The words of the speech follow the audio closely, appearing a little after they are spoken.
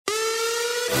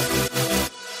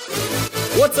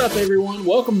What's up, everyone?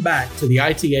 Welcome back to the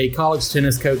ITA College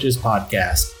Tennis Coaches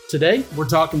Podcast. Today, we're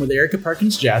talking with Erica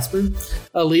Perkins Jasper,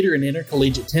 a leader in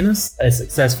intercollegiate tennis, a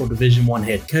successful Division I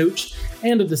head coach,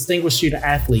 and a distinguished student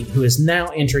athlete who is now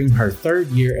entering her third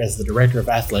year as the Director of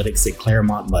Athletics at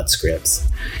Claremont Mudscripts.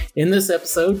 In this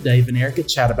episode, Dave and Erica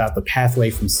chat about the pathway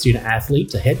from student athlete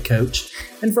to head coach,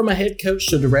 and from a head coach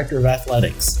to Director of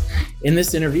Athletics. In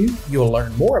this interview, you'll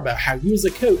learn more about how you as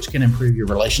a coach can improve your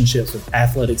relationships with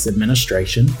athletics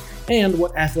administration and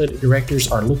what athletic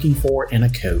directors are looking for in a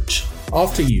coach.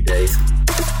 Off to you, Dave.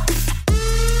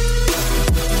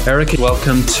 Erica,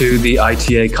 welcome to the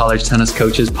ITA College Tennis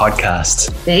Coaches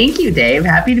Podcast. Thank you, Dave.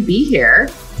 Happy to be here.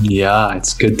 Yeah,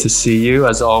 it's good to see you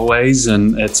as always,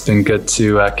 and it's been good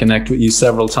to connect with you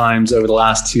several times over the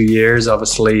last 2 years.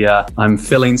 Obviously, I'm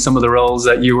filling some of the roles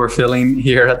that you were filling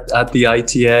here at the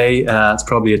ITA. It's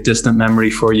probably a distant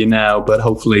memory for you now, but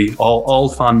hopefully all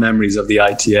fond memories of the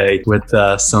ITA with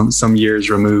some years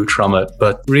removed from it.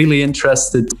 But really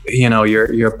interested,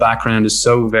 your background is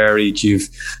so varied. You've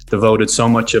devoted so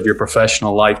much of your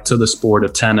professional life to the sport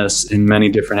of tennis in many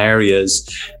different areas.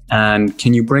 And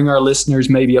can you bring our listeners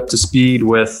maybe up to speed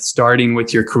with starting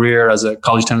with your career as a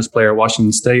college tennis player at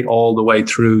Washington State all the way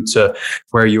through to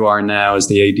where you are now as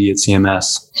the AD at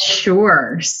CMS?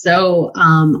 Sure. So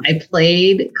I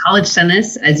played college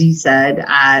tennis, as you said,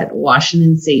 at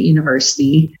Washington State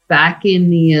University back in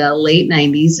the late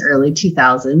 90s, early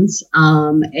 2000s.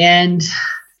 And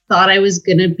thought I was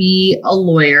going to be a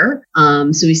lawyer.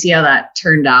 So we see how that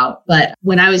turned out. But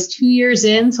when I was 2 years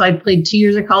in, so I played 2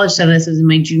 years of college tennis. It was in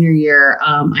my junior year.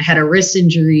 I had a wrist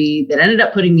injury that ended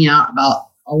up putting me out about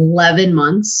 11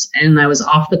 months, and I was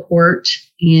off the court.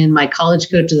 And my college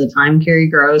coach at the time, Carrie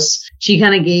Gross, she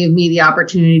kind of gave me the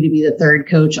opportunity to be the third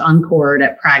coach on court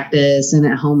at practice and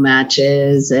at home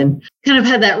matches, and kind of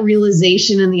had that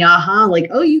realization and the aha, like,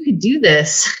 oh, you could do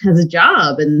this as a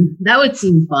job. And that would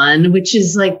seem fun, which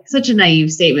is like such a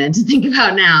naive statement to think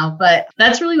about now. But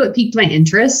that's really what piqued my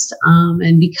interest.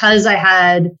 And because I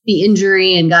had the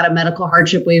injury and got a medical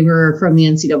hardship waiver from the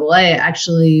NCAA, I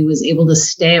actually was able to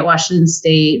stay at Washington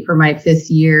State for my 5th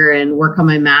year and work on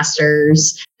my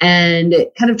master's, and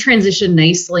it kind of transitioned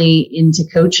nicely into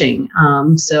coaching.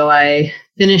 So I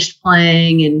finished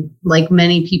playing, and like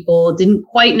many people, didn't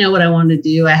quite know what I wanted to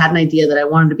do. I had an idea that I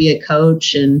wanted to be a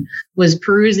coach and was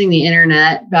perusing the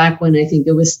internet back when I think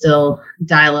it was still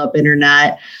dial-up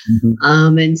internet,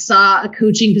 and saw a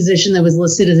coaching position that was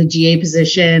listed as a GA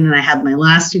position. And I had my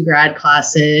last 2 grad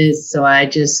classes. So I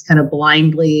just kind of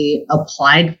blindly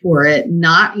applied for it,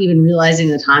 not even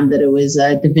realizing at the time that it was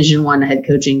a Division I head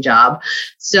coaching job.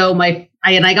 So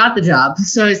I got the job.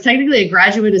 So I was technically a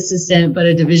graduate assistant, but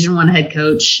a Division I head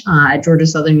coach at Georgia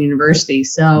Southern University.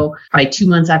 So probably 2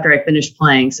 months after I finished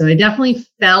playing. So I definitely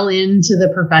fell into the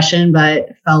profession, but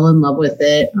fell in love with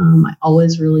it. I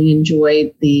always really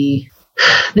enjoyed the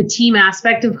team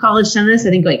aspect of college tennis. I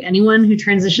think like anyone who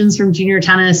transitions from junior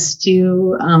tennis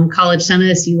to college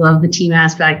tennis, you love the team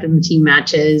aspect and the team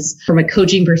matches. From a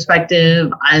coaching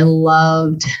perspective, I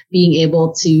loved being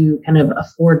able to kind of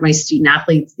afford my student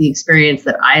athletes the experience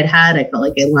that I had. I felt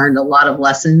like I learned a lot of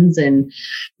lessons. And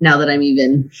now that I'm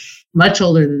even much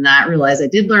older than that, realize I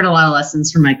did learn a lot of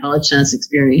lessons from my college tennis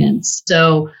experience.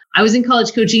 So I was in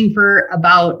college coaching for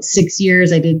about 6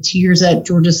 years. I did 2 years at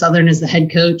Georgia Southern as the head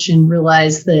coach, and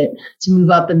realized that to move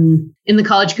up in the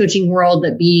college coaching world,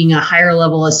 that being a higher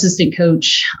level assistant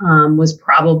coach was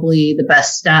probably the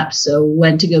best step. So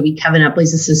went to go be Kevin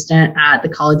Epley's assistant at the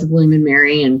College of William and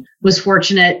Mary, and was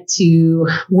fortunate to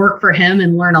work for him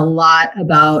and learn a lot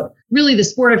about really the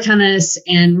sport of tennis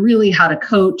and really how to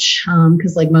coach.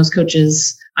 Because like most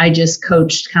coaches, I just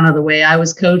coached kind of the way I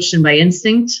was coached and by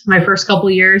instinct my first couple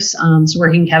of years. So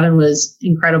working Kevin was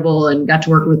incredible, and got to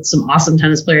work with some awesome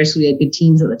tennis players. So we had good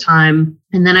teams at the time.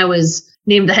 And then I was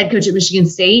named the head coach at Michigan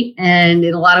State. And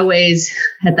in a lot of ways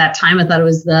at that time, I thought it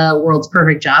was the world's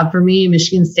perfect job for me.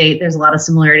 Michigan State, there's a lot of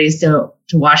similarities to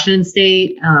Washington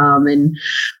State. And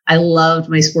I loved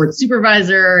my sports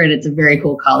supervisor, and it's a very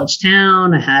cool college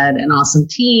town. I had an awesome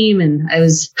team, and I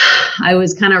was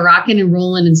kind of rocking and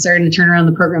rolling and starting to turn around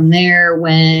the program there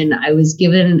when I was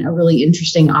given a really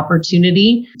interesting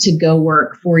opportunity to go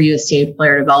work for USTA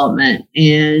Player Development.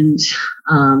 And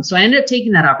so I ended up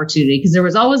taking that opportunity because there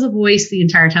was always a voice the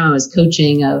entire time I was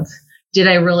coaching of, did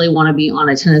I really want to be on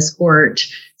a tennis court?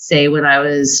 Say when I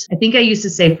think I used to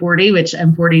say 40, which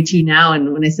I'm 42 now.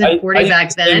 And when I said 40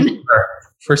 back then.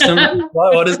 For some,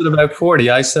 what is it about 40?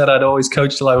 I said I'd always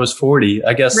coach till I was 40.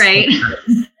 I guess. Right.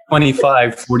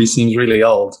 25, 40 seems really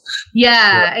old.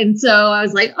 Yeah. And so I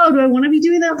was like, oh, do I want to be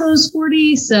doing that when I was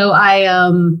 40? So I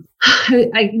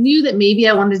I knew that maybe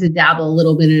I wanted to dabble a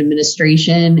little bit in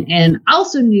administration. And I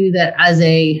also knew that as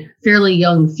a fairly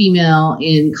young female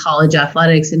in college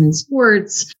athletics and in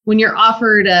sports, when you're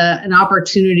offered an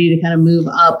opportunity to kind of move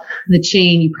up the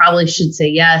chain, you probably should say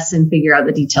yes and figure out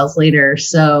the details later.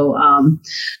 So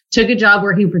took a job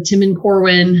working for Tim and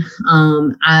Corwin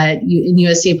in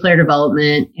USTA Player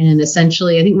Development. And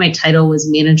essentially, I think my title was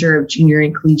Manager of Junior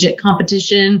and Collegiate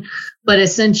Competition. But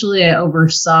essentially, I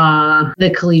oversaw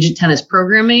the collegiate tennis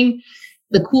programming.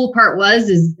 The cool part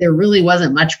is there really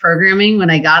wasn't much programming when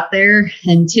I got there.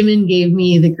 And Timon gave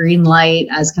me the green light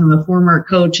as kind of a former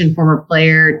coach and former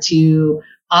player to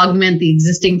augment the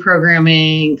existing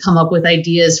programming, come up with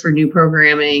ideas for new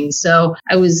programming. So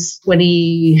I was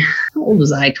 29,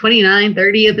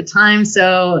 30 at the time.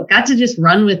 So got to just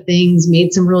run with things,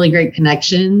 made some really great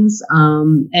connections.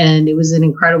 And it was an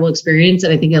incredible experience.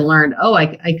 And I think I learned,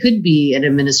 I could be an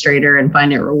administrator and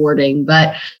find it rewarding.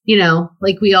 But,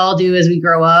 like we all do as we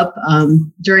grow up,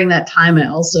 during that time, I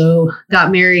also got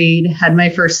married, had my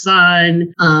first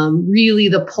son. Really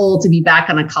the pull to be back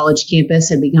on a college campus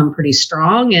had become pretty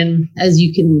strong. And as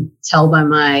you can tell by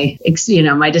my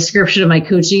description of my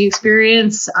coaching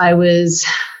experience, I was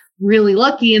really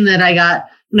lucky in that I got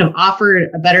offered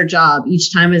a better job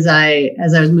each time as I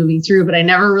was moving through, but I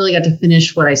never really got to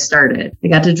finish what I started. I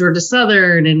got to Georgia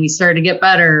Southern and we started to get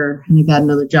better and I got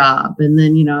another job. And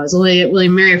then, I was only at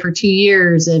William & Mary for 2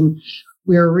 years and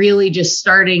we were really just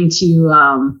starting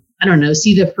to,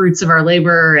 see the fruits of our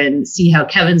labor and see how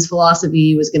Kevin's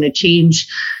philosophy was going to change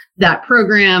that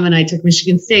program. And I took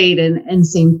Michigan State and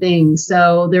same thing.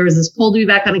 So there was this pull to be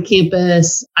back on a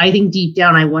campus. I think deep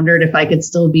down, I wondered if I could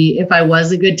still be, if I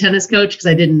was a good tennis coach, because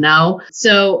I didn't know.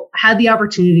 So had the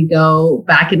opportunity to go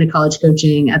back into college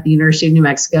coaching at the University of New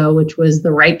Mexico, which was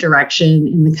the right direction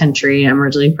in the country. I'm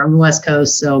originally from the West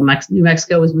Coast. So New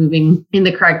Mexico was moving in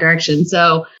the correct direction.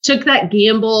 So took that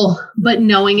gamble, but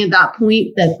knowing at that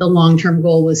point that the long-term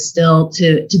goal was still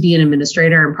to be an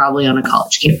administrator and probably on a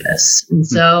college campus. And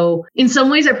so in some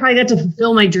ways, I probably got to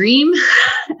fulfill my dream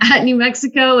at New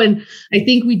Mexico. And I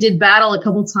think we did battle a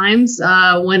couple times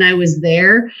when I was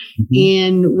there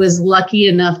and was lucky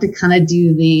enough to kind of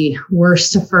do the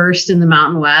worst to first in the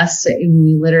Mountain West. And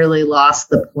we literally lost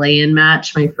the play-in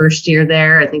match my first year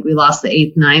there. I think we lost the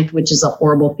 8th, 9th, which is a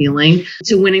horrible feeling,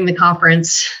 to winning the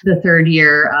conference the third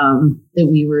year that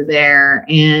we were there.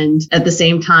 And at the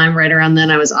same time, right around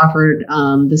then, I was offered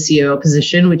the COO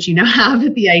position, which have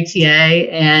at the ITA.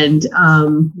 And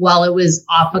while it was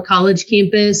off a college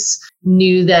campus,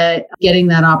 knew that getting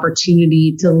that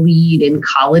opportunity to lead in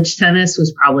college tennis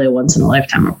was probably a once in a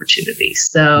lifetime opportunity.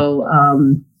 So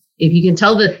if you can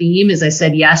tell, the theme is I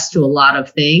said yes to a lot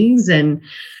of things and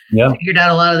figured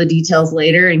out a lot of the details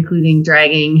later, including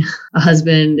dragging a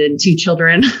husband and 2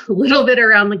 children a little bit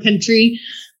around the country,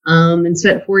 and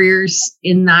spent 4 years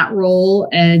in that role.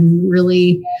 And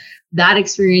really that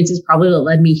experience is probably what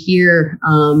led me here.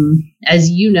 As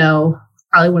you know,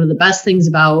 probably one of the best things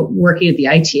about working at the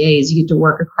ITA is you get to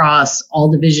work across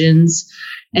all divisions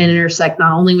and intersect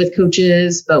not only with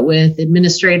coaches, but with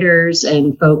administrators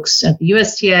and folks at the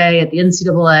USTA, at the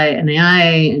NCAA,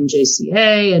 NAIA, and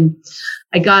JCA. And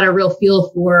I got a real feel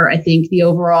for, I think, the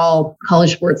overall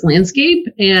college sports landscape.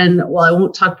 And while I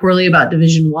won't talk poorly about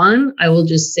Division I will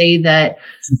just say that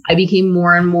I became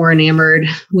more and more enamored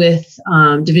with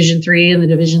Division III and the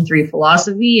Division III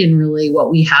philosophy and really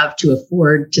what we have to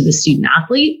afford to the student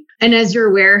athlete. And as you're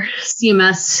aware,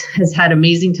 CMS has had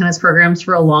amazing tennis programs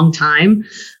for a long time.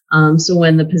 So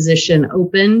when the position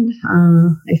opened,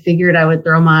 I figured I would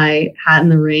throw my hat in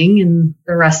the ring, and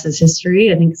the rest is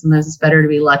history. I think sometimes it's better to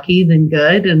be lucky than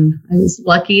good. And I was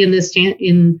lucky in this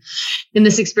in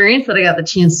this experience that I got the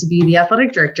chance to be the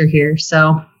athletic director here.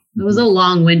 So it was a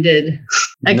long-winded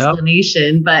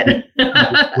explanation, but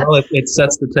well, it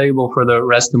sets the table for the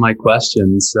rest of my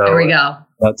questions. So there we go.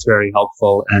 That's very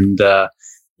helpful. And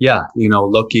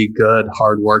lucky, good,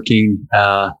 hardworking,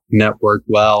 network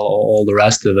well, all the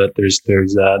rest of it.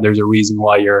 There's a reason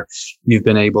why you've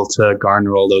been able to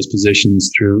garner all those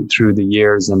positions through the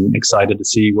years, and excited to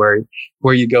see where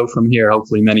you go from here.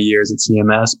 Hopefully many years at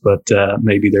CMS, but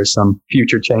maybe there's some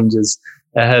future changes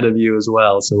ahead of you as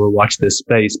well. So we'll watch this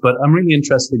space. But I'm really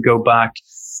interested to go back.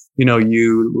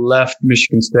 You left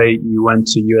Michigan State, you went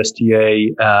to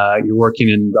USTA, you're working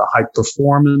in the high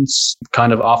performance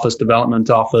kind of development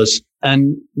office.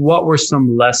 And what were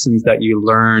some lessons that you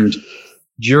learned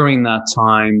during that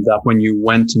time that when you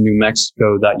went to New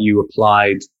Mexico that you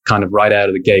applied kind of right out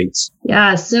of the gates?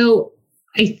 Yeah. So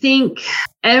I think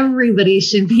everybody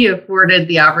should be afforded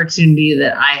the opportunity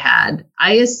that I had.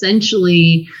 I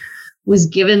essentially was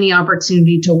given the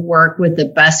opportunity to work with the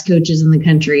best coaches in the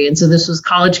country. And so this was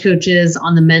college coaches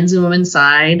on the men's and women's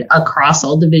side across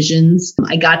all divisions.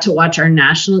 I got to watch our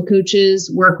national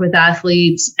coaches work with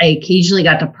athletes. I occasionally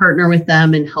got to partner with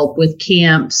them and help with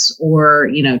camps or,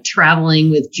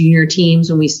 traveling with junior teams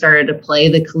when we started to play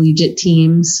the collegiate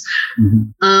teams.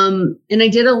 Mm-hmm. And I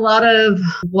did a lot of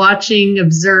watching,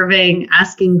 observing,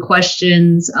 asking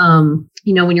questions.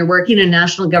 When you're working in a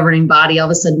national governing body, all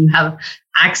of a sudden you have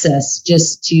access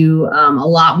just to a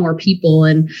lot more people.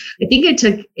 And I think I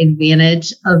took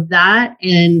advantage of that,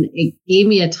 and it gave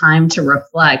me a time to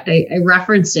reflect. I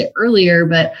referenced it earlier,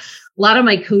 but a lot of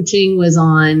my coaching was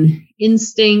on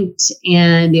instinct,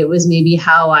 and it was maybe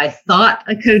how I thought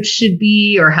a coach should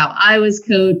be or how I was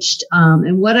coached.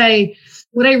 And what I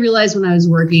realized when I was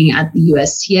working at the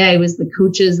USTA was the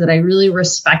coaches that I really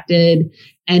respected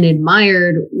and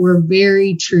admired were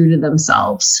very true to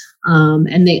themselves.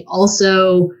 And they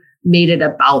also made it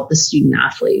about the student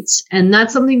athletes. And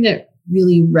that's something that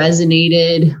really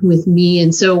resonated with me.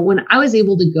 And so when I was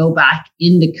able to go back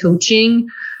into coaching,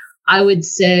 I would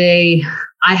say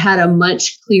I had a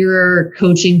much clearer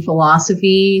coaching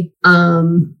philosophy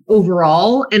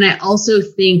overall. And I also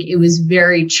think it was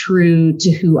very true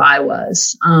to who I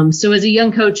was. So as a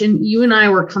young coach, and you and I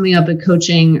were coming up at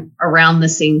coaching around the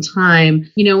same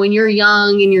time, when you're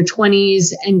young in your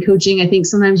 20s and coaching, I think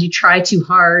sometimes you try too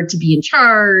hard to be in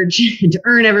charge and to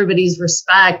earn everybody's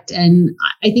respect. And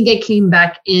I think I came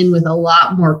back in with a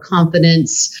lot more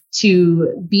confidence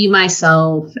to be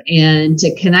myself and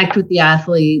to connect with the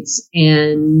athletes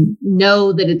and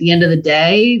know that at the end of the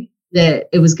day, that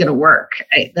it was going to work.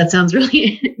 That sounds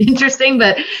really interesting,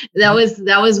 but that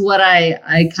was what I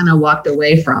kind of walked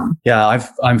away from. Yeah,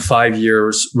 I'm 5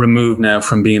 years removed now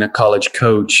from being a college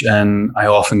coach, and I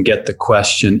often get the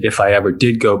question, if I ever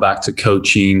did go back to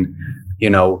coaching,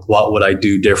 what would I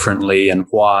do differently and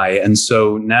why? And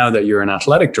so now that you're an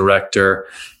athletic director,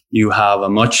 you have a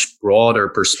much broader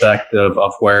perspective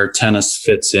of where tennis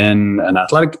fits in an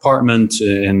athletic department,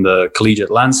 in the collegiate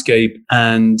landscape.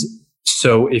 And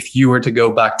so if you were to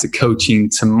go back to coaching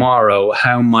tomorrow,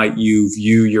 how might you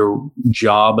view your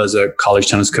job as a college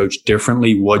tennis coach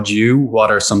differently? Would you?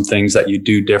 What are some things that you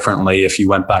do differently if you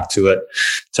went back to it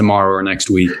tomorrow or next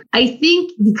week? I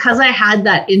think because I had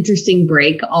that interesting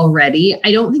break already,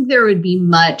 I don't think there would be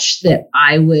much that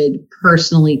I would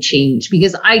personally change,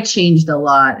 because I changed a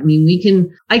lot. I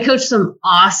mean, I coached some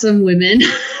awesome women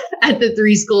at the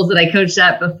 3 schools that I coached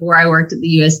at before I worked at the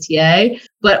USTA.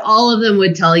 But all of them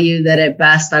would tell you that at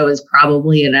best, I was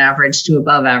probably an average to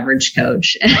above average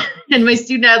coach. And my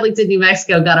student athletes in New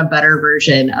Mexico got a better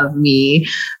version of me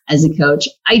as a coach.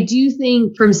 I do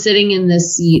think from sitting in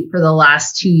this seat for the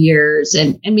last 2 years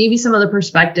and maybe some of the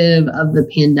perspective of the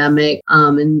pandemic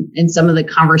and some of the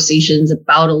conversations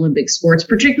about Olympic sports,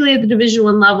 particularly at the Division I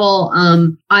level,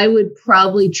 I would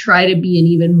probably try to be an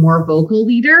even more vocal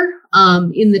leader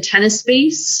in the tennis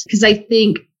space, because I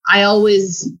think I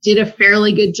always did a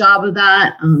fairly good job of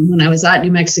that. When I was at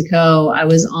New Mexico, I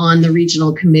was on the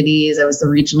regional committees. I was the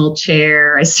regional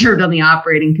chair. I served on the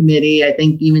operating committee. I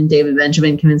think even David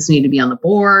Benjamin convinced me to be on the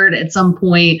board at some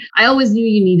point. I always knew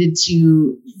you needed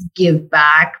to give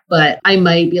back, but I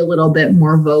might be a little bit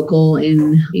more vocal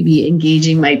in maybe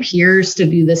engaging my peers to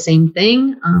do the same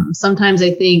thing. Sometimes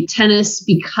I think tennis,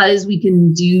 because we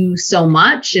can do so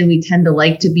much and we tend to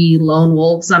like to be lone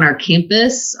wolves on our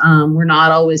campus, we're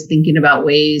not always thinking about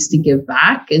ways to give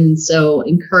back. And so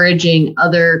encouraging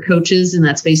other coaches in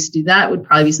that space to do that would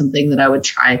probably be something that I would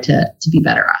try to be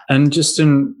better at. And just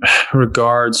in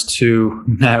regards to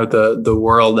now the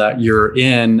world that you're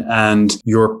in and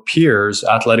your peers,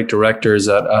 athletic directors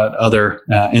at other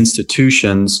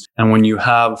institutions, and when you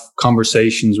have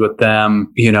conversations with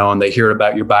them, and they hear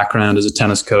about your background as a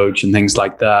tennis coach and things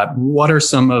like that, what are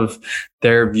some of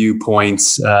their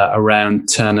viewpoints around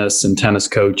tennis and tennis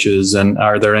coaches? And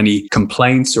are there any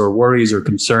complaints or worries or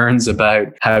concerns about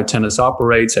how tennis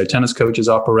operates, how tennis coaches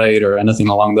operate, or anything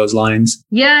along those lines?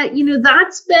 Yeah,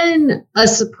 that's been a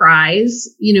surprise.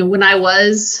 When I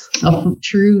was a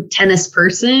true tennis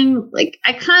person,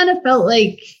 I kind of felt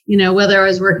like, whether I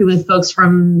was working with folks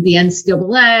from the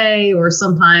NCAA or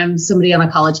sometimes somebody on a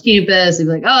college campus, they'd be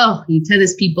like, oh, you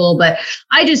tennis people. But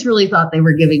I just really thought they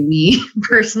were giving me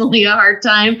personally a hard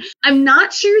time. I'm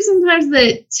not sure sometimes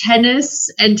that tennis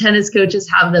and tennis coaches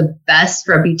have the best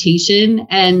reputation.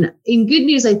 And in good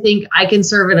news, I think I can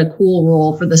serve in a cool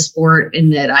role for the sport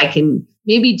in that I can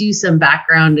maybe do some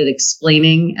background and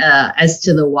explaining as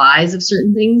to the whys of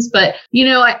certain things. But,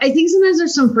 I think sometimes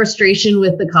there's some frustration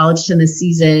with the college tennis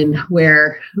season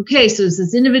where, okay, so it's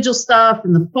this individual stuff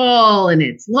in the fall and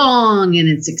it's long and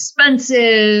it's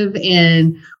expensive.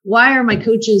 And why are my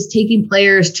coaches taking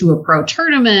players to a pro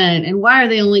tournament? And why are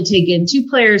they only taking 2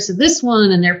 players to this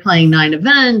one? And they're playing 9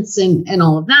 events and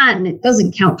all of that. And it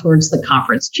doesn't count towards the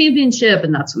conference championship.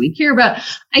 And that's what we care about.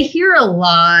 I hear a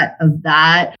lot of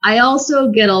that. I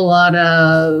also get a lot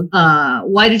of,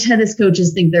 why do tennis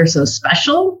coaches think they're so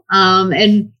special?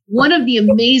 And one of the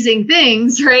amazing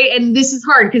things, right? And this is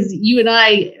hard because you and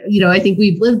I think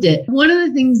we've lived it. One of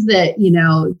the things that,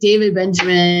 David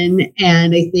Benjamin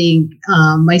and I think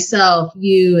myself,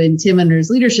 you and Tim under his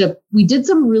leadership, we did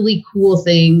some really cool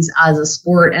things as a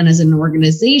sport and as an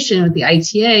organization with the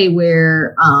ITA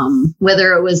where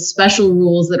whether it was special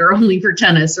rules that are only for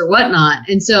tennis or whatnot.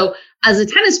 And so as a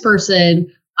tennis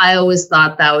person, I always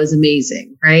thought that was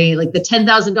amazing, right? Like the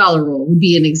 $10,000 rule would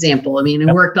be an example. I mean,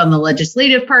 I worked on the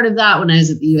legislative part of that when I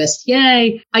was at the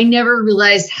USTA. I never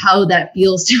realized how that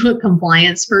feels to a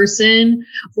compliance person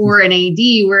or an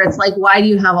AD where it's like, why do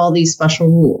you have all these special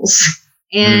rules?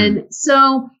 And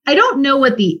so I don't know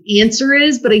what the answer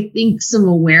is, but I think some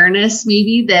awareness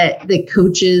maybe that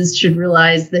coaches should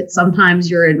realize that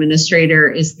sometimes your administrator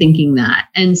is thinking that.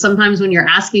 And sometimes when you're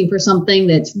asking for something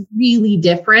that's really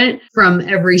different from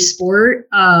every sport,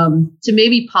 to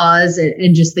maybe pause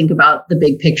and just think about the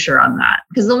big picture on that.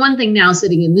 Because the one thing now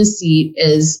sitting in this seat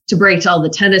is to break to all the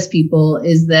tennis people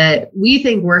is that we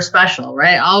think we're special,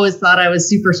 right? I always thought I was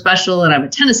super special and I'm a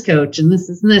tennis coach and this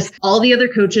and this. All the other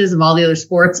coaches of all the other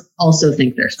sports also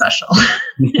think they're special.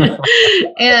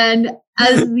 And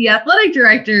as the athletic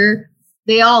director,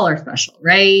 they all are special,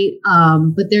 right?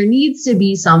 But there needs to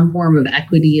be some form of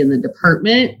equity in the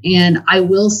department. And I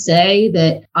will say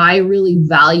that I really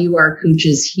value our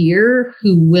coaches here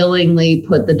who willingly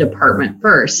put the department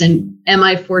first. And am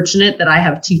I fortunate that I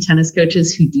have 2 tennis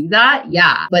coaches who do that?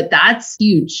 Yeah, but that's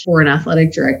huge for an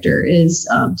athletic director is,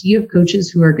 do you have coaches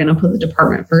who are going to put the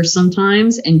department first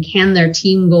sometimes? And can their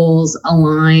team goals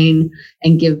align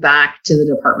and give back to the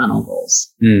departmental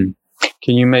goals?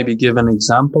 Can you maybe give an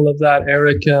example of that,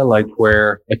 Erica, like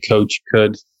where a coach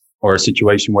could, or a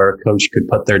situation where a coach could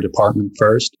put their department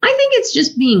first? I think it's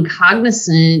just being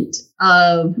cognizant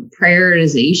of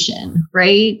prioritization,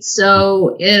 right?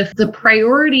 So if the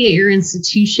priority at your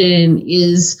institution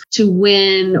is to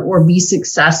win or be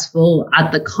successful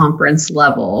at the conference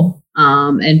level,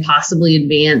 and possibly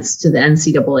advance to the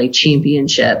NCAA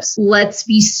championships, let's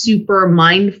be super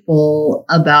mindful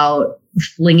about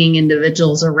flinging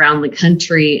individuals around the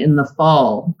country in the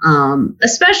fall,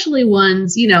 especially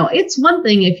ones, it's one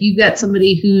thing if you get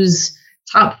somebody who's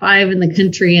top 5 in the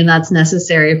country and that's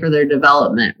necessary for their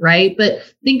development, right? But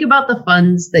think about the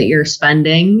funds that you're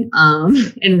spending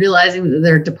and realizing that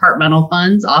they're departmental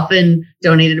funds, often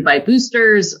donated by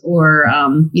boosters or,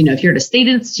 if you're at a state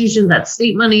institution, that's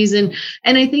state monies. And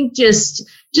I think just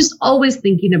always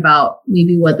thinking about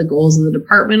maybe what the goals of the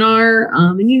department are.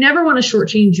 And you never want to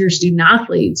shortchange your student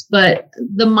athletes, but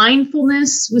the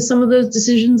mindfulness with some of those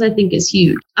decisions, I think is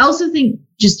huge. I also think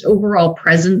just overall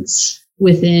presence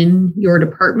within your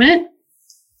department.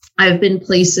 I've been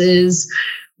places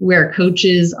where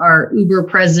coaches are uber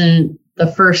present, the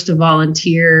first to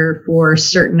volunteer for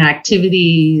certain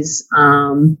activities,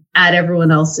 at everyone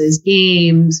else's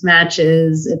games,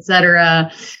 matches,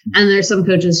 etc. And there's some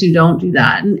coaches who don't do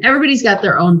that. And everybody's got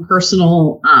their own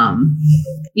personal,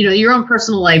 your own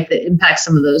personal life that impacts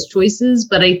some of those choices.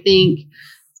 But I think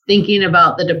thinking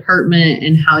about the department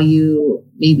and how you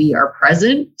maybe are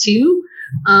present too,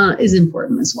 is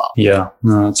important as well. Yeah,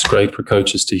 no, it's great for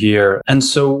coaches to hear. And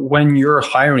so when you're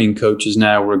hiring coaches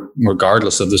now,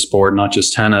 regardless of the sport, not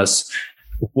just tennis,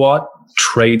 what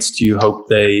traits do you hope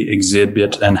they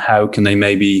exhibit and how can they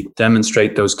maybe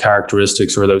demonstrate those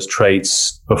characteristics or those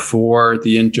traits before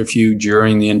the interview,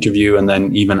 during the interview, and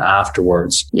then even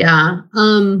afterwards? Yeah,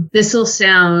 this will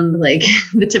sound like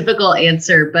the typical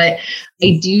answer, but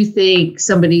I do think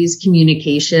somebody's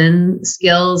communication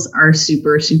skills are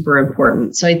super, super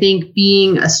important. So I think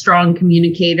being a strong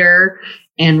communicator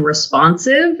and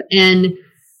responsive, and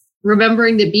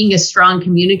remembering that being a strong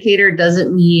communicator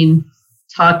doesn't mean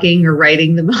talking or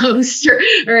writing the most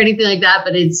or anything like that,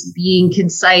 but it's being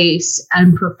concise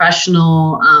and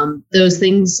professional. Those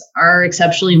things are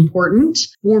exceptionally important.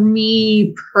 For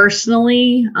me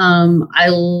personally, I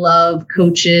love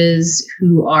coaches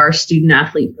who are student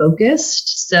athlete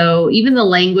focused. So even the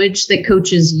language that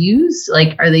coaches use,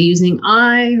 like, are they using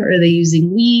I or are they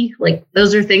using we? Like,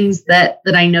 those are things that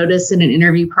I notice in an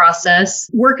interview process.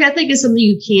 Work ethic is something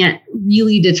you can't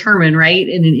really determine, right,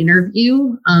 in an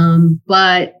interview.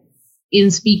 But in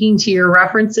speaking to your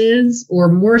references, or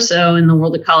more so in the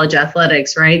world of college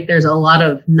athletics, right, there's a lot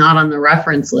of not on the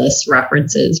reference list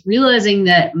references, realizing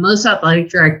that most athletic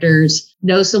directors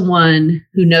know someone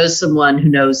who knows someone who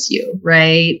knows you,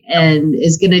 right, and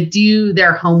is going to do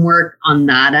their homework on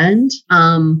that end.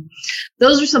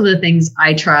 Those are some of the things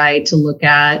I try to look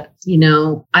at. You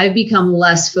know, I've become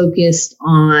less focused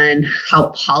on how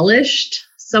polished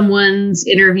someone's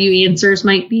interview answers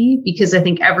might be, because I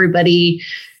think everybody,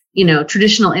 you know,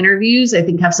 traditional interviews, I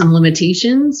think, have some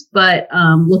limitations, but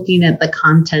looking at the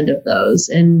content of those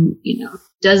and, you know,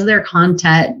 does their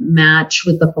content match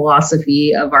with the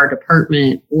philosophy of our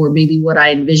department, or maybe what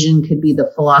I envision could be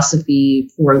the philosophy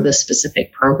for the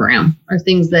specific program, are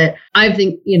things that I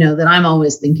think, you know, that I'm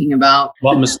always thinking about.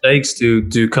 What mistakes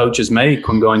do coaches make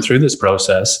when going through this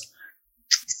process?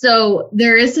 So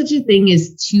there is such a thing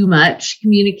as too much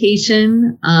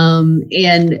communication.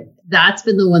 And that's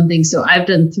been the one thing. So I've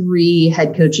done 3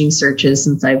 head coaching searches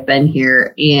since I've been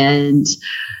here. And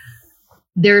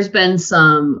there's been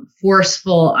some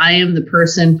forceful, I am the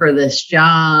person for this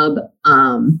job.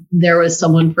 There was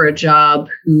someone for a job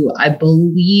who I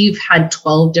believe had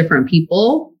 12 different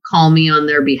people call me on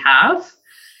their behalf.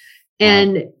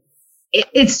 And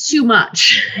it's too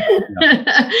much.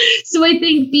 Yeah. So I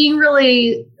think being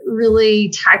really, really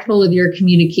tactful with your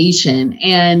communication,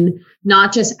 and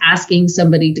not just asking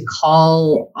somebody to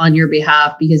call on your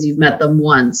behalf because you've met them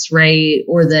once, right?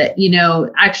 Or that, you know,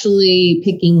 actually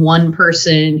picking one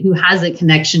person who has a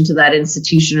connection to that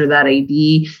institution or that AD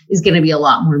is going to be a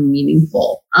lot more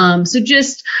meaningful. So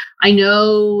just, I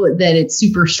know that it's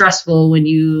super stressful when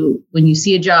you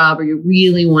see a job, or you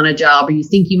really want a job, or you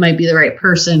think you might be the right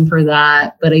person for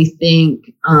that. But I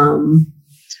think,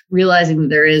 realizing that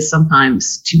there is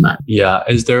sometimes too much. Yeah.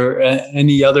 Is there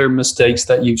any other mistakes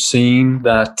that you've seen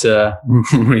that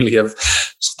really have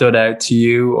stood out to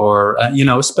you? Or, you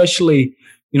know, especially,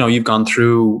 you know, you've gone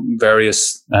through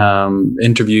various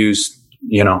interviews,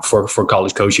 you know, for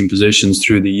college coaching positions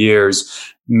through the years.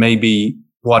 Maybe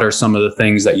what are some of the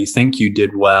things that you think you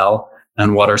did well?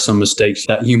 And what are some mistakes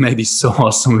that you maybe saw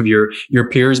some of your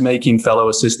peers making, fellow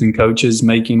assistant coaches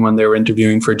making when they were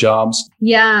interviewing for jobs?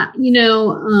 Yeah, you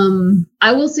know,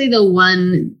 I will say the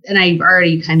one, and I've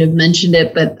already kind of mentioned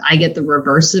it, but I get the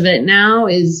reverse of it now,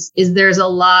 is there's a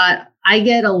lot, I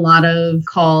get a lot of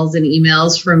calls and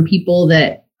emails from people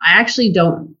that I actually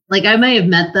don't, like, I may have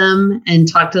met them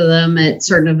and talked to them at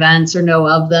certain events or know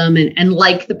of them and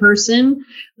like the person,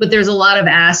 but there's a lot of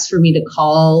asks for me to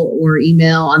call or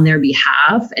email on their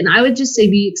behalf. And I would just say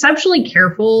be exceptionally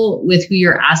careful with who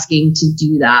you're asking to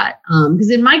do that. Because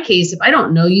in my case, if I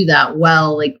don't know you that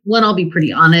well, like, one, I'll be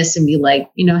pretty honest and be like,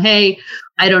 you know, hey,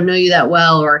 I don't know you that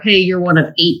well, or hey, you're one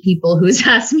of 8 people who's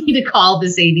asked me to call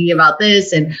this AD about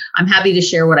this, and I'm happy to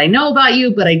share what I know about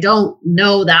you, but I don't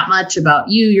know that much about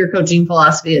you, your coaching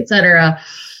philosophy, et cetera.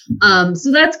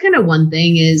 So that's kind of one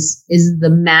thing is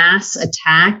the mass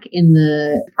attack in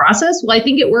the process. Well, I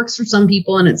think it works for some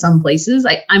people and at some places.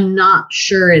 I'm not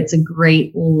sure it's a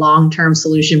great long-term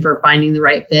solution for finding the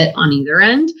right fit on either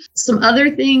end. Some other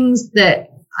things that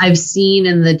I've seen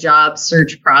in the job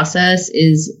search process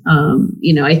is,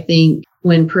 you know, I think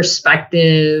when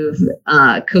prospective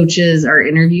coaches are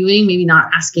interviewing, maybe not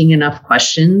asking enough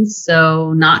questions.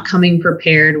 So not coming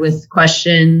prepared with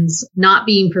questions, not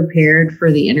being prepared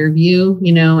for the interview.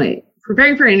 You know,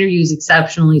 preparing for an interview is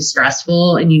exceptionally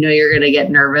stressful, and you know you're going to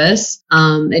get nervous.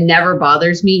 It never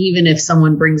bothers me, even if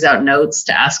someone brings out notes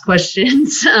to ask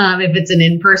questions. If it's an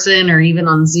in-person or even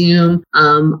on Zoom,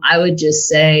 I would just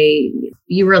say,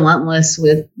 be relentless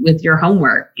with your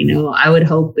homework. You know, I would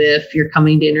hope if you're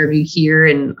coming to interview here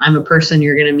and I'm a person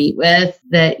you're going to meet with,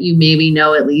 that you maybe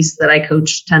know at least that I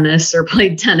coached tennis or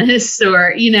played tennis,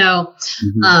 or, you know,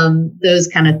 those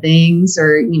kind of things,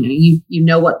 or, you know, you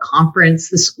know what conference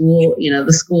the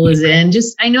school is in.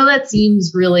 Just, I know that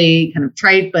seems really kind of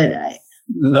trite, but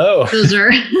No. Those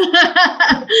are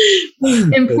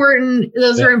important.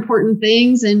 Those are important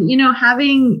things. And,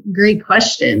 having great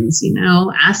questions,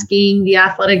 asking the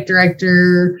athletic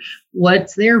director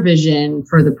what's their vision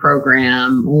for the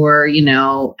program, or,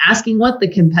 asking what the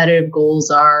competitive goals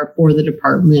are for the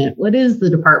department. What is the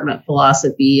department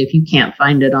philosophy if you can't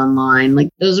find it online? Like,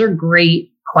 those are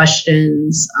great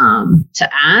questions to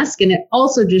ask. And it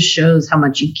also just shows how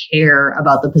much you care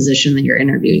about the position that you're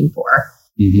interviewing for.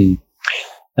 Mm-hmm.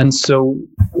 And so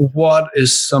what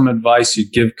is some advice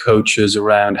you'd give coaches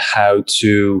around how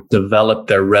to develop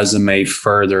their resume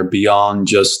further beyond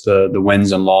just the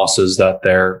wins and losses that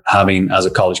they're having as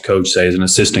a college coach, say as an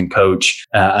assistant coach,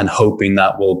 and hoping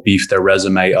that will beef their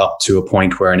resume up to a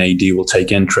point where an AD will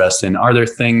take interest in? Are there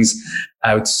things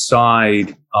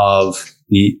outside of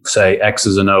the, say,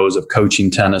 X's and O's of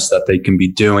coaching tennis that they can be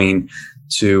doing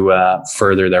to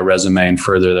further their resume and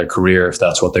further their career if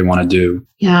that's what they want to do?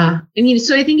 Yeah.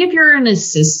 So I think if you're an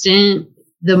assistant,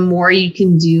 the more you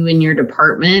can do in your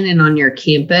department and on your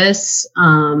campus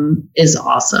is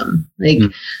awesome. Like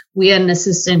we had an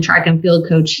assistant track and field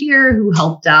coach here who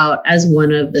helped out as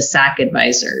one of the SAC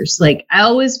advisors. Like I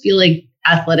always feel like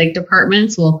athletic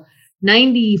departments,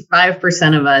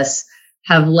 95% of us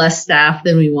have less staff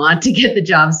than we want to get the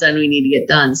jobs done we need to get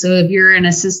done. So if you're an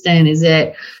assistant, is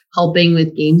it helping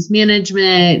with games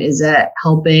management? Is it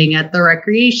helping at the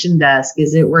recreation desk?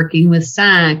 Is it working with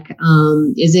SAC?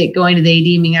 Is it going to the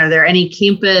AD meeting? Are there any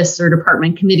campus or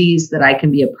department committees that I can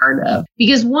be a part of?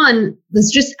 Because one,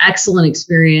 that's just excellent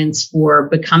experience for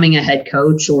becoming a head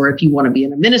coach, or if you want to be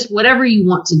an administrator, whatever you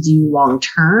want to do long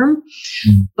term.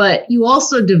 But you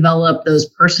also develop those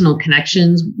personal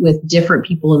connections with different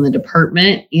people in the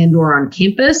department and or on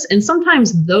campus. And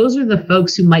sometimes those are the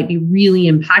folks who might be really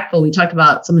impactful. We talked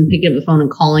about someone picking up the phone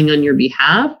and calling on your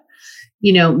behalf.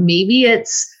 Maybe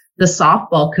it's the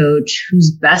softball coach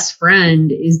whose best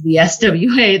friend is the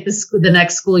SWA at the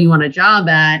next school you want a job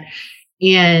at.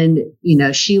 And,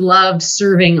 she loved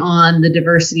serving on the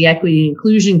diversity, equity, and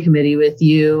inclusion committee with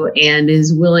you and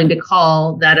is willing to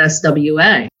call that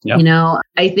SWA. Yep.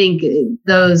 I think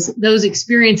those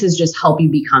experiences just help you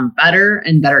become better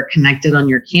and better connected on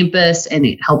your campus. And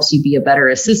it helps you be a better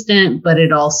assistant, but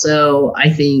it also, I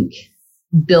think,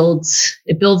 builds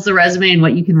the resume and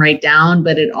what you can write down,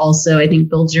 but it also, I think,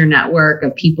 builds your network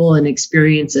of people and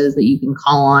experiences that you can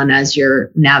call on as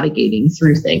you're navigating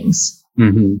through things.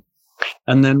 Mm-hmm.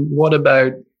 And then what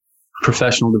about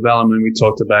professional development? We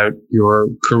talked about your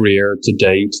career to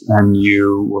date, and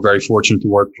you were very fortunate to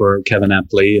work for Kevin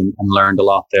Epley and learned a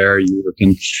lot there. You work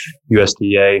in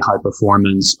USDA, high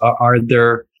performance. Are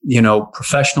there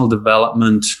professional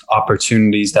development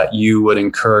opportunities that you would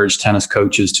encourage tennis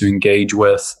coaches to engage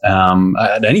with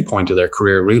at any point of their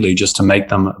career, really, just to make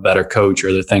them a better coach?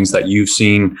 Or the things that you've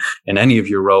seen in any of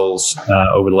your roles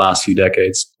over the last few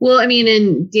decades? Well,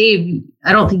 and Dave,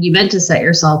 I don't think you meant to set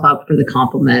yourself up for the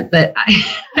compliment, but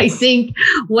I think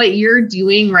what you're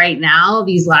doing right now,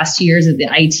 these last 2 years at the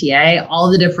ITA, all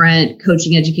the different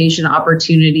coaching education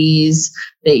opportunities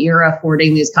that you're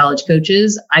affording these college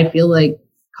coaches, I feel like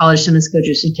college tennis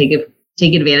coaches should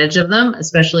take advantage of them,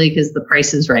 especially because the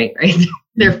price is right?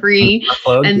 They're free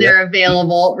and they're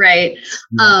available, right?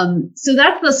 So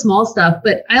that's the small stuff.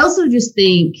 But I also just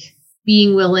think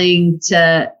being willing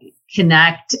to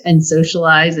connect and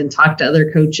socialize and talk to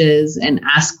other coaches and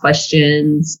ask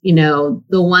questions. The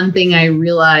one thing I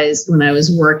realized when I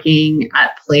was working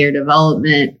at player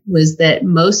development was that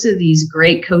most of these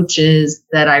great coaches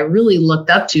that I really looked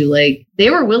up to, they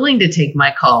were willing to take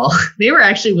my call. They were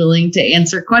actually willing to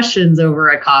answer questions over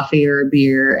a coffee or a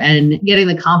beer, and getting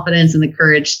the confidence and the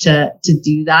courage to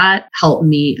do that helped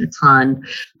me a ton.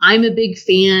 I'm a big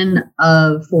fan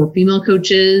of, for female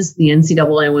coaches, the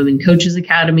NCAA Women Coaches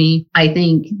Academy. I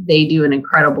think they do an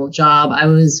incredible job. I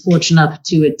was fortunate enough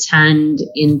to attend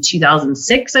in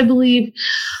 2006, I believe.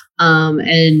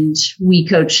 And We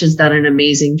Coach has done an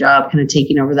amazing job kind of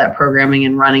taking over that programming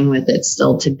and running with it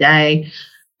still today.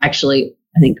 Actually,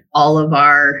 I think all of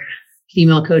our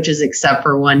female coaches, except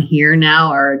for one here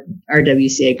now, are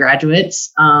WCA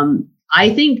graduates. I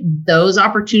think those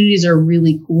opportunities are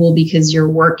really cool because you're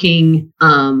working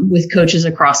with coaches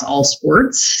across all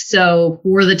sports. So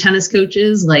for the tennis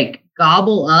coaches,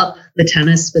 gobble up the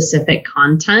tennis specific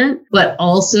content, but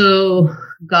also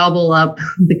gobble up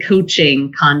the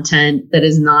coaching content that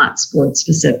is not sports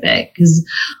specific. Because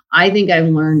I think I've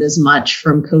learned as much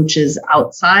from coaches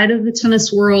outside of the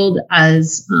tennis world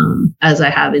as I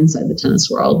have inside the tennis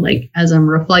world. Like, as I'm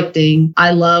reflecting,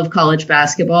 I love college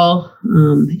basketball.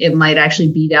 It might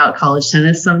actually beat out college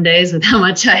tennis some days with how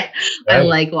much I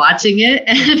like watching it.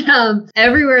 And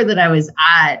everywhere that I was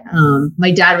at,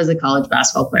 my dad was a college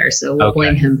basketball player, so we'll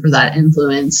blame him for that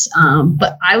influence.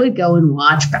 But I would go and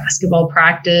watch basketball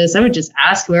practice. I would just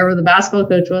ask whoever the basketball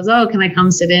coach was, oh, can I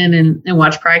come sit in and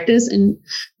watch practice? And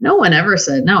no one ever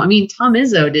said no. I mean, Tom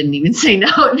Izzo didn't even say no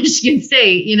at Michigan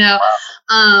State, you know?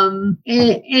 And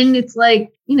it's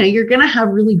like, you know, you're going to have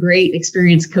really great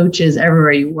experienced coaches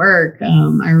everywhere you work.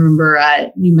 I remember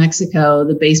at New Mexico,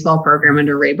 the baseball program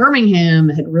under Ray Birmingham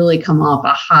had really come off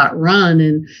a hot run.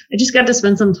 And I just got to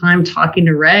spend some time talking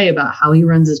to Ray about how he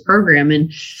runs his program.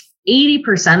 And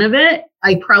 80% of it,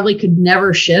 I probably could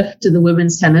never shift to the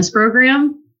women's tennis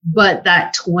program. But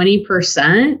that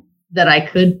 20% that I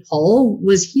could pull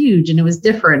was huge, and it was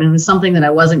different. And it was something that I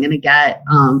wasn't going to get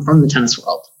from the tennis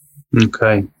world.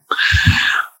 Okay.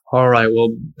 All right. Well,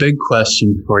 big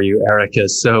question for you, Erica.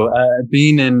 So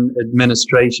being in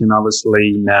administration,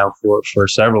 obviously now for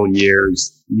several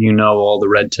years, you know, all the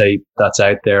red tape that's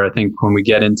out there. I think when we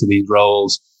get into these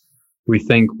roles, we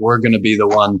think we're going to be the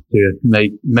one to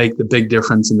make the big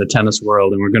difference in the tennis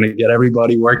world, and we're going to get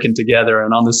everybody working together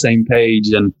and on the same page.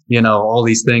 And, you know, all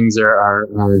these things are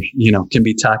you know, can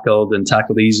be tackled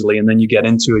easily. And then you get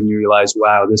into it and you realize,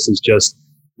 wow, this is just,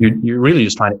 you're really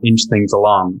just trying to inch things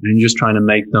along, and you're just trying to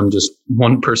make them just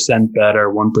 1%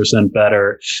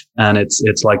 better. And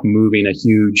it's like moving a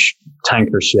huge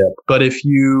tanker ship. But if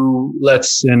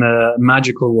in a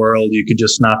magical world, you could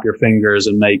just snap your fingers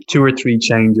and make 2 or 3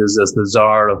 changes as the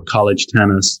czar of college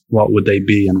tennis, what would they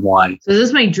be and why? So is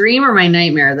this my dream or my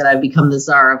nightmare that I've become the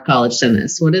czar of college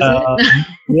tennis? What is it?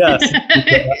 Yes,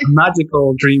 it's a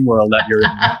magical dream world that you're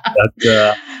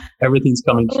in. Everything's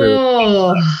coming true.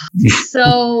 Oh,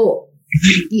 so,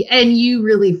 and you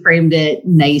really framed it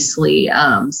nicely.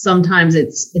 Sometimes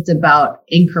it's about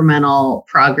incremental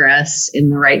progress in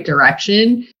the right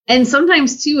direction. And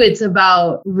sometimes too, it's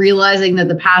about realizing that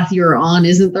the path you're on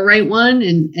isn't the right one,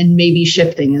 and maybe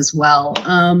shifting as well.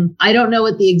 I don't know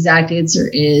what the exact answer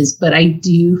is, but I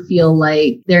do feel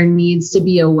like there needs to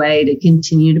be a way to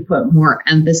continue to put more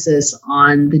emphasis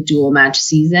on the dual match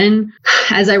season.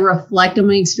 As I reflect on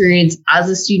my experience as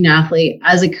a student athlete,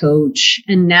 as a coach,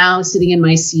 and now sitting in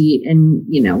my seat, and,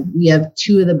 you know, we have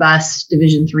 2 of the best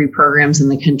Division III programs in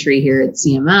the country here at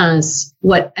CMS.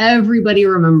 What everybody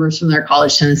remembers from their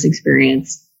college tennis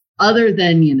experience, other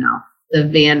than, you know, the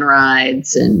van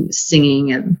rides and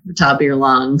singing at the top of your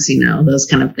lungs, you know, those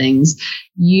kind of things,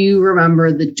 you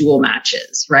remember the dual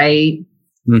matches, right?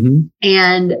 Mm-hmm.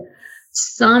 And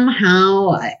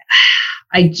somehow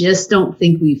I just don't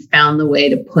think we've found the way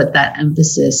to put that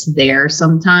emphasis there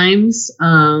sometimes.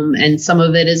 And some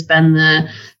of it has been the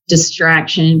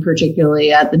distraction,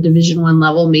 particularly at the Division I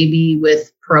level, maybe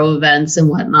with pro events and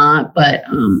whatnot. But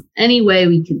any way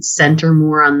we could center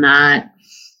more on that,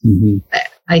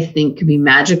 I think could be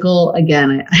magical.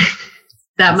 Again,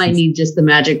 that might need just the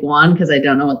magic wand, because I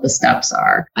don't know what the steps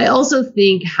are. I also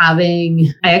think I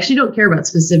actually don't care about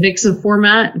specifics of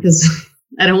format, because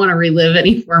I don't want to relive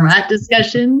any format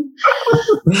discussion.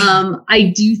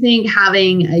 I do think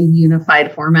having a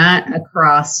unified format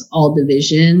across all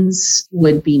divisions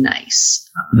would be nice.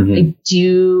 I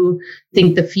do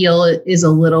think the feel is a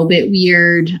little bit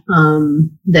weird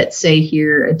that, say,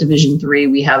 here at Division III,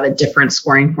 we have a different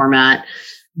scoring format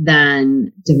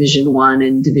than Division I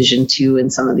and Division II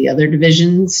and some of the other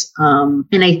divisions.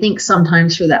 And I think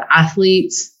sometimes for the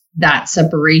athletes, that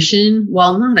separation,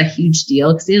 while not a huge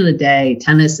deal, because at the end of the day,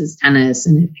 tennis is tennis.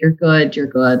 And if you're good, you're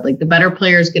good. Like, the better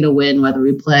player is going to win, whether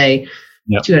we play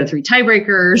 2 out of 3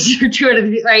 tiebreakers or 2 out of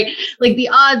 3, right? Like, the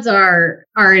odds are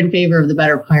in favor of the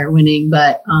better player winning.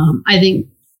 But I think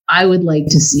I would like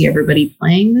to see everybody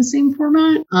playing the same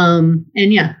format. And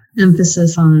yeah,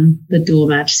 emphasis on the dual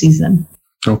match season.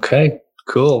 Okay.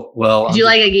 Cool. Well, did you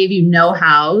like I gave you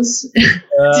know-hows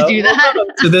to do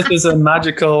that? So this is a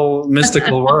magical,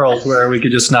 mystical world where we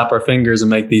could just snap our fingers and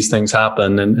make these things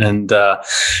happen. And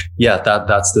yeah,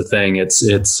 that's the thing. It's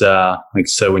like,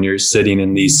 so when you're sitting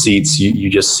in these seats, you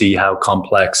just see how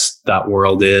complex that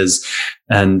world is.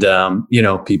 And, you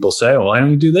know, people say, well, why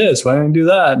don't you do this? Why don't you do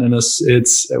that?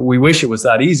 And we wish it was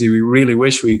that easy. We really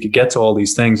wish we could get to all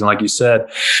these things. And like you said,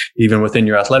 even within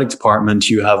your athletic department,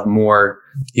 you have more,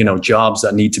 you know, jobs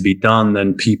that need to be done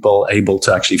than people able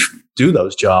to actually do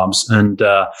those jobs. And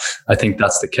I think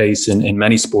that's the case in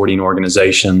many sporting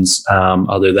organizations,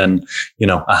 other than,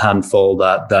 a handful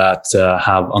that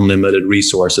have unlimited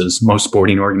resources. Most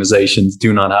sporting organizations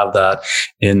do not have that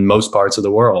in most parts of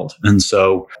the world. And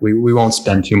so we won't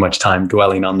spend too much time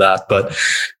dwelling on that, but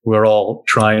we're all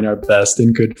trying our best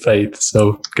in good faith.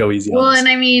 So go easy on us. And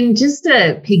I mean, just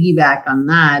to piggyback on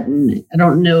that, and I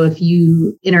don't know if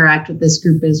you interact with this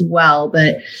group as well,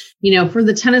 but, for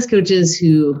the tennis coaches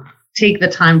who take the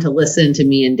time to listen to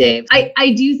me and Dave,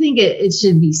 I do think it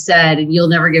should be said, and you'll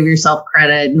never give yourself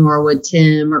credit, nor would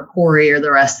Tim or Corey or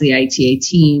the rest of the ITA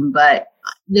team, but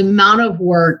the amount of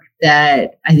work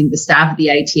that I think the staff of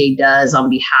the ITA does on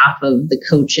behalf of the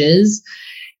coaches.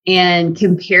 And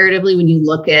comparatively, when you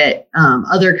look at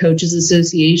other coaches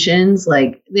associations,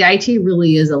 like the ITA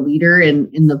really is a leader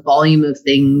in the volume of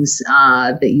things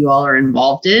that you all are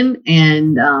involved in.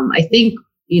 And I think,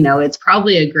 it's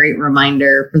probably a great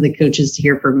reminder for the coaches to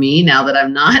hear from me now that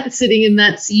I'm not sitting in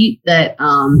that seat, that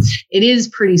it is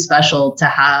pretty special to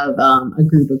have a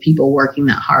group of people working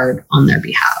that hard on their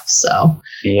behalf. So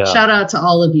shout out to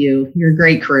all of you. You're a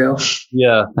great crew.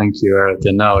 Yeah, thank you,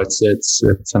 Erica. No, it's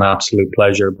an absolute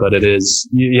pleasure, but it is,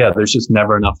 there's just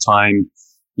never enough time.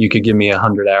 You could give me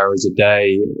 100 hours a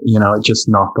day, it's just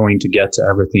not going to get to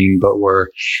everything, but we're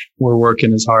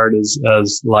working as hard as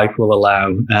life will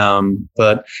allow.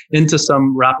 But into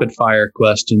some rapid fire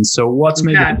questions. So what's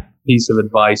maybe a piece of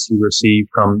advice you received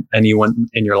from anyone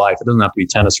in your life? It doesn't have to be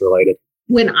tennis related.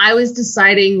 When I was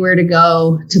deciding where to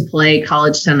go to play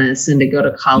college tennis and to go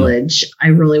to college, I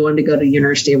really wanted to go to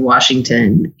University of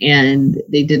Washington, and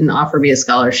they didn't offer me a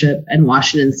scholarship, and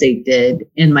Washington State did.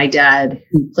 And my dad,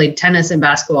 who played tennis and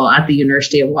basketball at the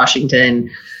University of Washington,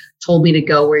 told me to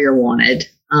go where you're wanted.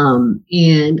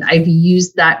 And I've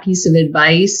used that piece of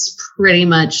advice pretty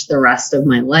much the rest of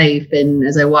my life. And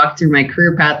as I walk through my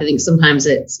career path, I think sometimes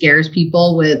it scares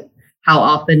people with how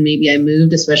often maybe I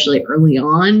moved, especially early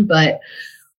on. But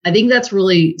I think that's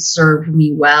really served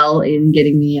me well in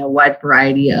getting me a wide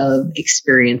variety of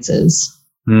experiences.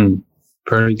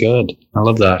 Pretty good. I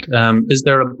love that. Is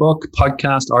there a book,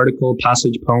 podcast, article,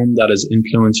 passage, poem that has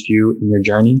influenced you in your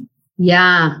journey?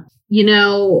 Yeah.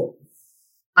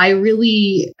 I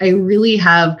really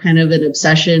have kind of an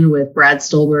obsession with Brad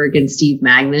Stolberg and Steve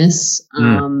Magnus.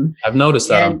 I've noticed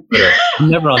that on Twitter. I'm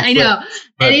never on Twitter. I know.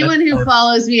 Anyone who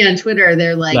follows me on Twitter,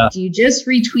 they're like, do you just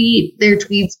retweet their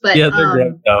tweets? But they're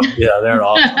great. They're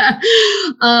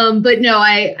awesome. But no,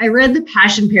 I read The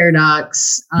Passion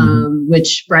Paradox,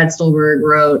 which Brad Stolberg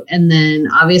wrote, and then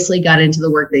obviously got into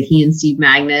the work that he and Steve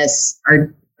Magnus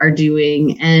are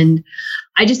doing. And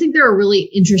I just think they're a really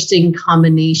interesting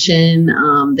combination.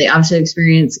 They obviously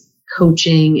experience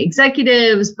coaching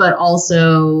executives, but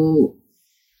also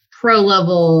pro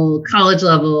level, college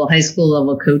level, high school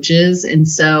level coaches. And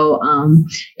so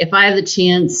if I have the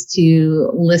chance to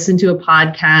listen to a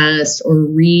podcast or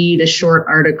read a short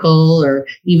article or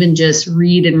even just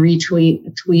read and retweet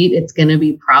a tweet, it's going to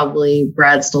be probably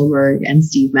Brad Stolberg and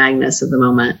Steve Magnus at the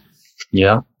moment.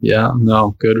 Yeah.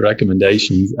 No, good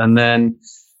recommendations. And then,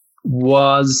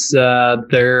 was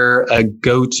there a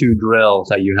go-to drill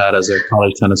that you had as a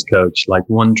college tennis coach? Like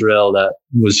one drill that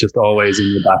was just always in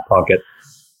your back pocket?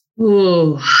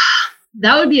 Ooh,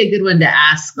 that would be a good one to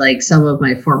ask like some of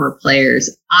my former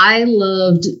players. I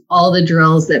loved all the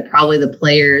drills that probably the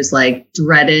players like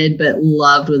dreaded, but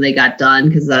loved when they got done,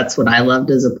 because that's what I loved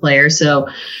as a player. So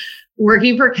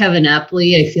working for Kevin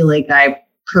Epley, I feel like I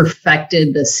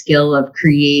perfected the skill of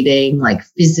creating like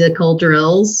physical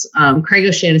drills. Craig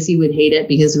O'Shaughnessy would hate it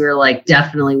because we were like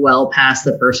definitely well past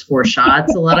the first 4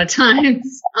 shots a lot of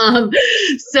times.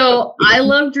 So I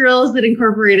love drills that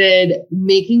incorporated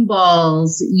making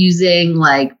balls using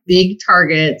like big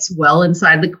targets well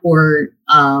inside the court.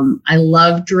 I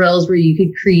love drills where you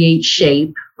could create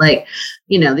shape. Like,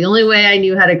 the only way I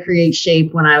knew how to create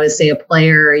shape when I was, say, a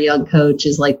player or a young coach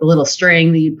is like the little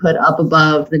string that you put up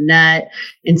above the net.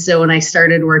 And so when I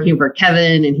started working for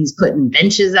Kevin and he's putting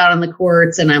benches out on the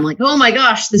courts, and I'm like, oh my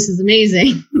gosh, this is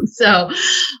amazing. So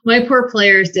my poor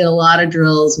players did a lot of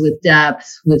drills with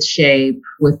depth, with shape,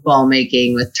 with ball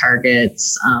making, with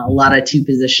targets, a lot of 2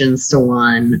 positions to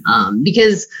 1,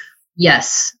 because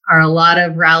yes, are a lot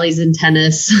of rallies in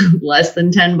tennis less than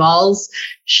 10 balls?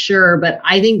 Sure. But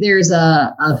I think there's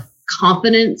a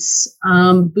confidence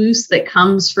boost that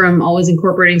comes from always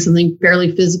incorporating something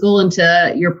fairly physical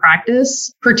into your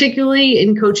practice, particularly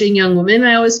in coaching young women.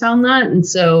 I always found that. And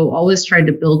so always tried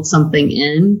to build something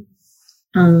in.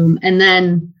 And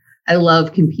then I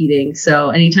love competing.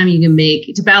 So anytime you can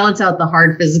to balance out the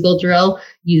hard physical drill,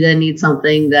 you then need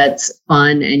something that's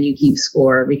fun and you keep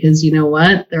score, because you know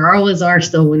what? There always are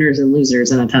still winners and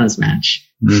losers in a tennis match.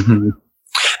 Mm-hmm.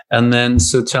 And then,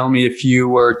 so tell me, if you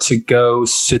were to go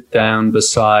sit down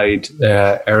beside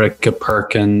Erica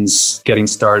Perkins getting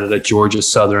started at Georgia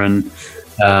Southern,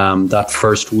 that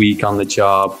first week on the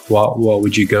job, what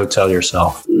would you go tell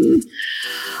yourself?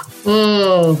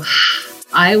 Oh,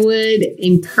 I would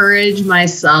encourage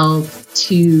myself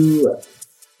to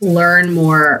learn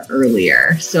more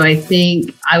earlier. So I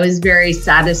think I was very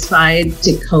satisfied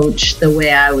to coach the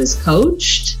way I was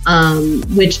coached,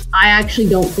 which I actually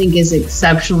don't think is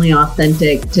exceptionally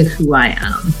authentic to who I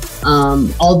am.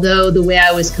 Although the way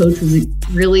I was coached was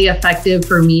really effective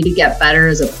for me to get better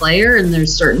as a player, and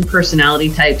there's certain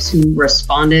personality types who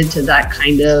responded to that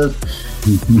kind of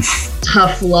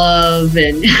tough love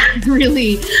and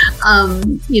really,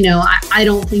 I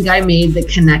don't think I made the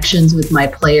connections with my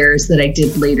players that I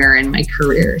did later in my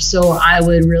career. So I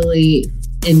would really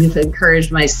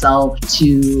encourage myself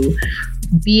to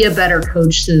be a better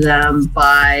coach to them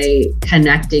by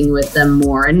connecting with them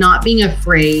more and not being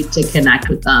afraid to connect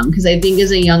with them. Because I think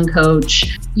as a young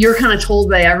coach, you're kind of told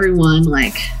by everyone,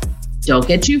 like, don't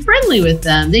get too friendly with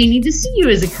them. They need to see you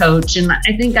as a coach. And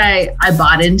I think I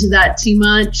bought into that too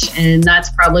much. And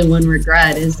that's probably one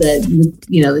regret, is that,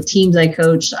 the teams I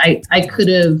coached, I could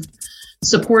have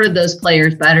supported those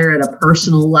players better at a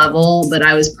personal level, but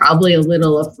I was probably a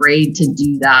little afraid to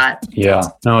do that. Yeah,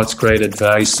 no, it's great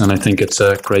advice. And I think it's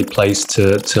a great place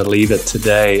to leave it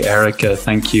today. Erica,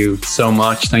 thank you so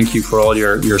much. Thank you for all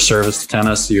your service to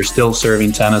tennis. You're still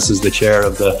serving tennis as the chair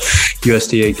of the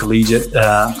USTA Collegiate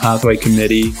Pathway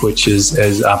Committee, which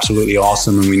is absolutely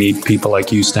awesome. And we need people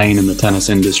like you staying in the tennis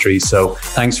industry. So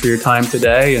thanks for your time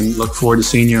today, and look forward to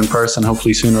seeing you in person,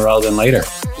 hopefully sooner rather than later.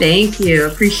 Thank you.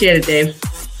 Appreciate it, Dave.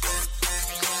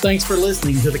 Thanks for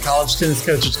listening to the College Tennis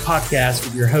Coaches Podcast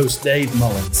with your host, Dave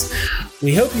Mullins.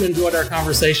 We hope you enjoyed our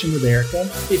conversation with Erica.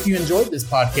 If you enjoyed this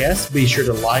podcast, be sure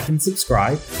to like and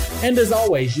subscribe. And as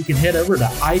always, you can head over to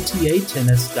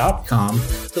itatennis.com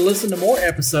to listen to more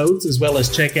episodes, as well as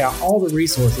check out all the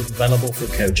resources available for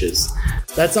coaches.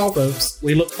 That's all, folks.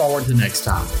 We look forward to next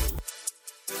time.